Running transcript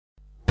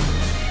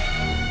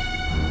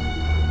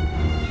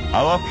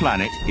Our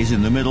planet is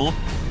in the middle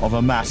of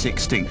a mass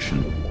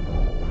extinction.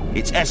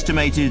 It's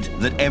estimated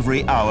that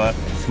every hour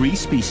 3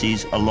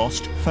 species are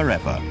lost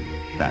forever.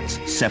 That's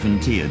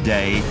 70 a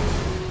day,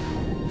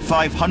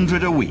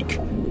 500 a week,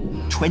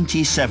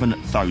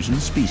 27,000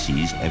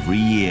 species every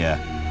year,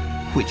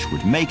 which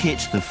would make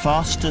it the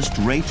fastest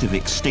rate of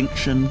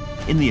extinction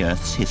in the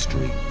Earth's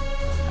history.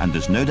 And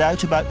there's no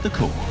doubt about the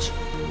cause.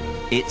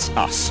 It's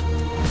us.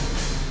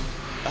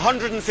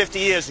 150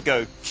 years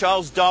ago,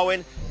 Charles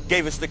Darwin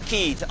gave us the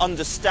key to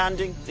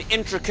understanding the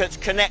intricate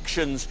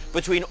connections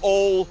between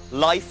all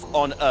life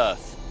on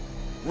Earth.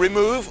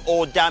 Remove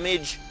or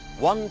damage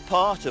one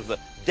part of the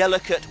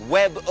delicate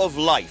web of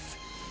life,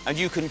 and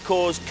you can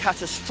cause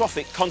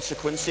catastrophic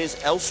consequences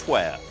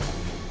elsewhere.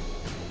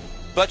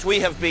 But we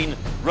have been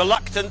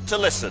reluctant to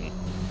listen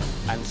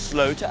and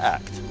slow to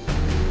act.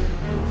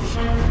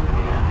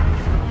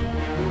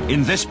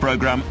 In this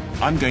program,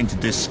 I'm going to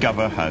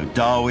discover how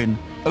Darwin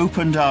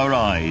opened our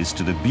eyes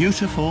to the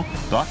beautiful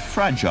but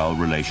fragile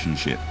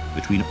relationship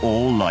between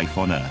all life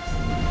on Earth.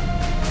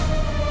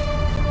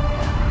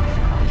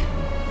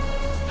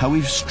 How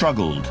we've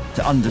struggled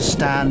to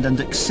understand and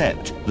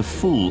accept the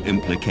full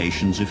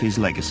implications of his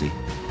legacy.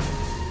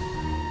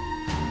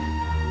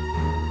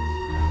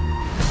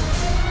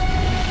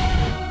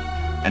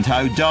 And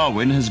how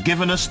Darwin has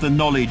given us the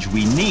knowledge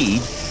we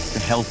need to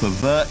help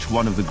avert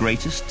one of the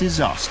greatest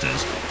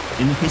disasters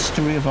in the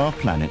history of our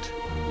planet.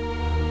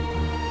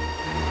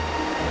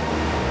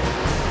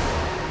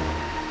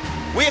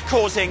 We are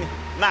causing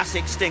mass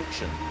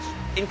extinctions,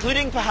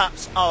 including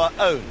perhaps our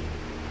own,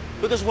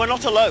 because we're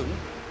not alone.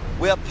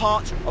 We are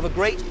part of a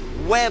great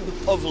web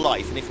of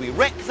life, and if we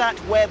wreck that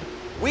web,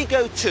 we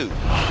go too.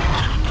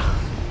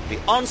 The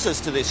answers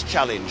to this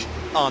challenge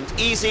aren't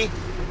easy.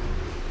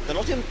 They're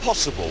not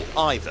impossible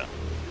either,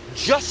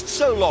 just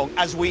so long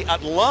as we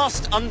at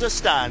last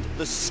understand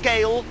the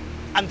scale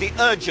and the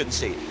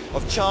urgency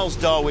of Charles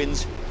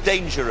Darwin's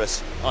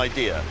dangerous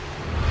idea.